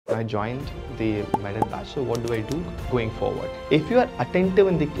I joined the medal batch. So what do I do going forward? If you are attentive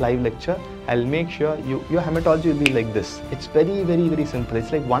in the live lecture, I'll make sure your hematology will be like this. It's very simple.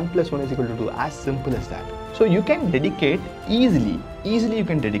 It's like 1 + 1 = 2, as simple as that. So you can dedicate easily you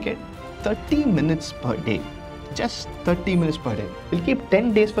can dedicate 30 minutes per day. Just 30 minutes per day. We'll keep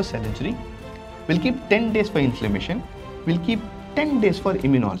 10 days for cell injury. We'll keep 10 days for inflammation. We'll keep 10 days for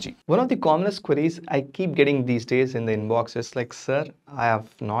immunology. One of the commonest queries I keep getting these days in the inbox is like, sir, I have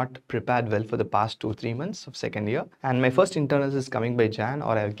not prepared well for the past 2-3 months of second year, and my first internals is coming by Jan,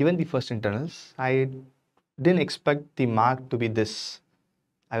 or I've given the first internals. I didn't expect the mark to be this.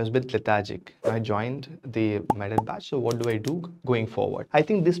 I was a bit lethargic. I joined the medal batch. So what do I do going forward? I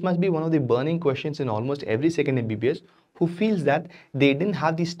think this must be one of the burning questions in almost every second MBBS who feels that they didn't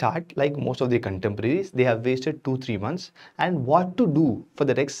have the start like most of their contemporaries. They have wasted 2-3 months, and what to do for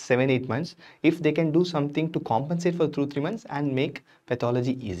the next 7-8 months if they can do something to compensate for 2-3 months and make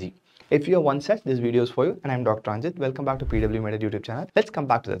pathology easy. If you are one such, this video is for you, and I'm Dr. Ranjith. Welcome back to PW Med YouTube channel. Let's come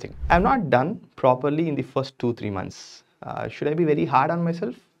back to the thing. I'm not done properly in the first 2-3 months. Should I be very hard on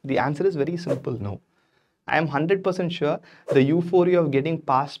myself? The answer is very simple, no. I am 100% sure the euphoria of getting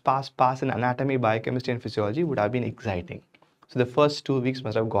pass in anatomy, biochemistry and physiology would have been exciting. So the first 2 weeks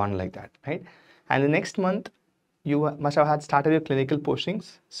must have gone like that, right? And the next month, you must have had started your clinical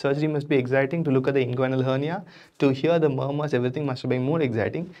postings. Surgery must be exciting to look at the inguinal hernia, to hear the murmurs, everything must have been more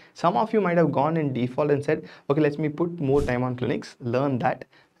exciting. Some of you might have gone in default and said, okay, let me put more time on clinics, learn that,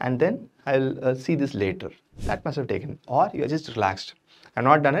 and then I'll see this later. That must have taken, or you're just relaxed. I've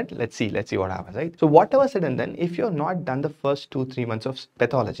not done it. Let's see what happens, right? So whatever said and done, if you're not done the first 2-3 months of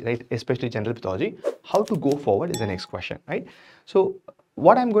pathology, right, especially general pathology, how to go forward is the next question, right? So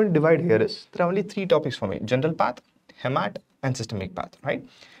what I'm going to divide here is, there are only 3 topics for me: general path, hemat, and systemic path, right?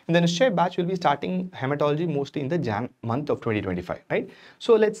 In the Nishchay batch, we'll be starting hematology mostly in the Jan month of 2025, right?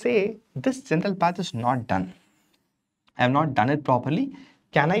 So let's say this general path is not done. I have not done it properly.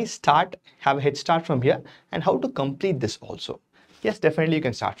 Can I have a head start from here? And how to complete this also? Yes, definitely you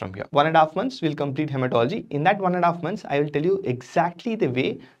can start from here. 1.5 months, we'll complete hematology. In that 1.5 months, I will tell you exactly the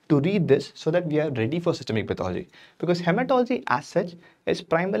way to read this so that we are ready for systemic pathology. Because hematology as such is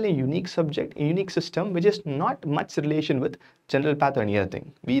primarily a unique subject, a unique system, which is not much relation with general path or any other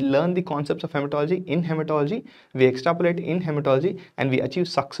thing. We learn the concepts of hematology in hematology, we extrapolate in hematology, and we achieve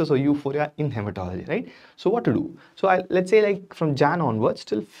success or euphoria in hematology, right? So what to do? So let's say like from Jan onwards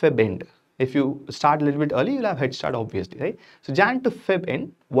till Feb end. If you start a little bit early, you'll have head start obviously, right? So Jan to Feb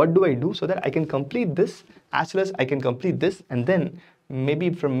end, what do I do so that I can complete this as well as I can complete this, and then maybe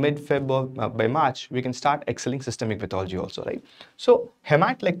from mid-Feb or by March, we can start excelling systemic pathology also, right? So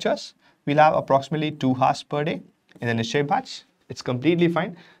hemat lectures, we'll have approximately 2 hours per day in the Nishchay batch. It's completely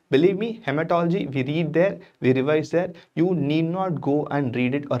fine. Believe me, hematology, we read there, we revise there. You need not go and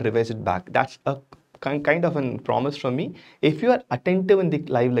read it or revise it back. That's a kind of a promise from me. If you are attentive in the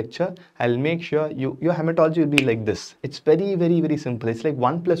live lecture, I'll make sure your hematology will be like this. It's very simple. It's like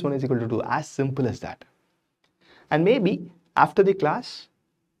 1 + 1 = 2, as simple as that. And maybe after the class,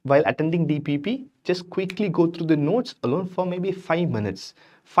 while attending DPP, just quickly go through the notes alone for maybe 5 minutes.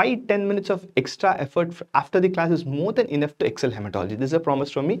 5-10 minutes of extra effort after the class is more than enough to excel hematology. This is a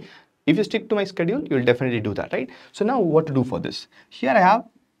promise from me. If you stick to my schedule, you'll definitely do that, right? So now what to do for this? Here I have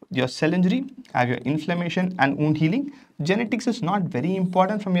your cell injury, I have your inflammation and wound healing. Genetics is not very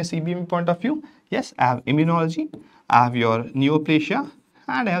important from your CBM point of view. Yes, I have immunology, I have your neoplasia,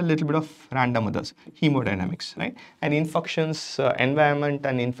 and I have a little bit of random others, hemodynamics, right? And infections, environment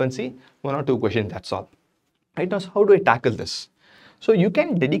and infancy, 1 or 2 questions, that's all. Right now, so how do I tackle this? So you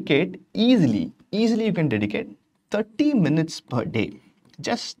can dedicate easily you can dedicate 30 minutes per day.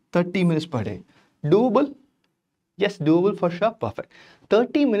 Just 30 minutes per day. Doable? Yes, doable for sure, perfect.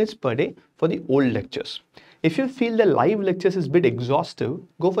 30 minutes per day for the old lectures. If you feel the live lectures is a bit exhaustive,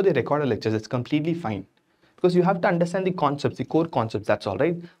 go for the recorded lectures, it's completely fine. Because you have to understand the concepts, the core concepts, that's all,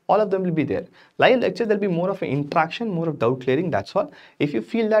 right? All of them will be there. Live lectures, there'll be more of an interaction, more of doubt clearing, that's all. If you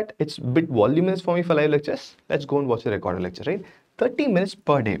feel that it's a bit voluminous for me for live lectures, let's go and watch the recorded lecture, right? 30 minutes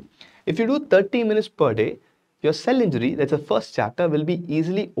per day. If you do 30 minutes per day, your cell injury, that's the first chapter, will be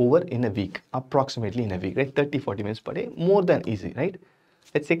easily over in a week, approximately in a week, right? 30-40 minutes per day, more than easy, right?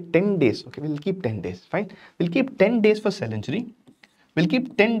 Let's say 10 days, okay, we'll keep 10 days, fine. We'll keep 10 days for cell injury. We'll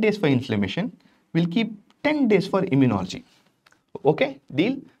keep 10 days for inflammation. We'll keep 10 days for immunology. Okay,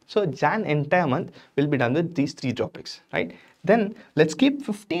 deal? So Jan entire month will be done with these 3 topics, right? Then let's keep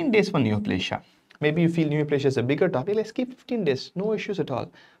 15 days for neoplasia. Maybe you feel neoplasia is a bigger topic. Let's keep 15 days, no issues at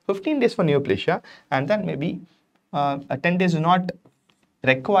all. 15 days for neoplasia, and then maybe 10 days is not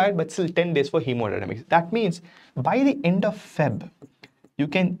required, but still 10 days for hemodynamics. That means by the end of Feb, You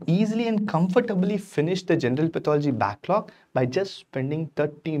can easily and comfortably finish the general pathology backlog by just spending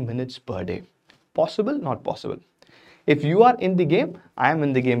 30 minutes per day. Possible? Not possible. If you are in the game, I am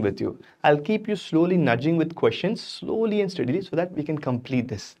in the game with you. I'll keep you slowly nudging with questions, slowly and steadily, so that we can complete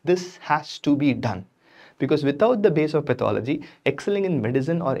this. This has to be done. Because without the base of pathology, excelling in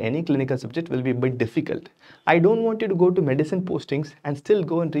medicine or any clinical subject will be a bit difficult. I don't want you to go to medicine postings and still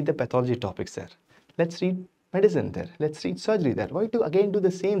go and read the pathology topics there. Let's read medicine there. Let's read surgery there. Why to again do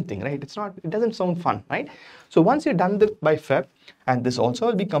the same thing, right? It doesn't sound fun, right? So once you're done by Feb, and this also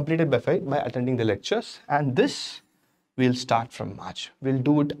will be completed by Feb by attending the lectures, and this we'll start from March. We'll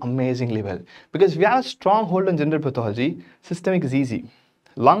do it amazingly well. Because we have a strong hold on general pathology, systemic is easy.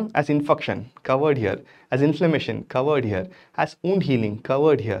 Lung as infection, covered here. As inflammation, covered here. As wound healing,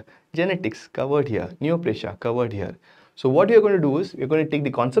 covered here. Genetics, covered here. Neoplasia, covered here. So what you're going to do is, you're going to take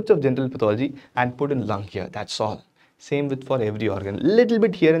the concepts of general pathology and put in lung here. That's all. Same with for every organ. Little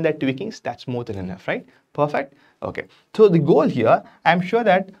bit here and there tweakings, that's more than enough, right? Perfect? Okay. So the goal here, I'm sure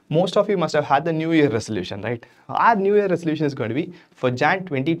that most of you must have had the New Year resolution, right? Our New Year resolution is going to be for Jan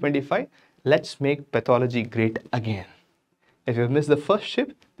 2025, let's make pathology great again. If you've missed the first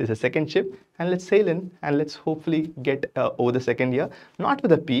ship, there's a second ship, and let's sail in and let's hopefully get over the second year, not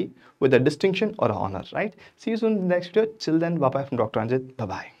with a P, with a distinction or an honor, right? See you soon in the next video. Till then, bye-bye from Dr. Ranjith.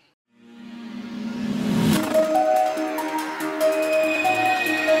 Bye-bye.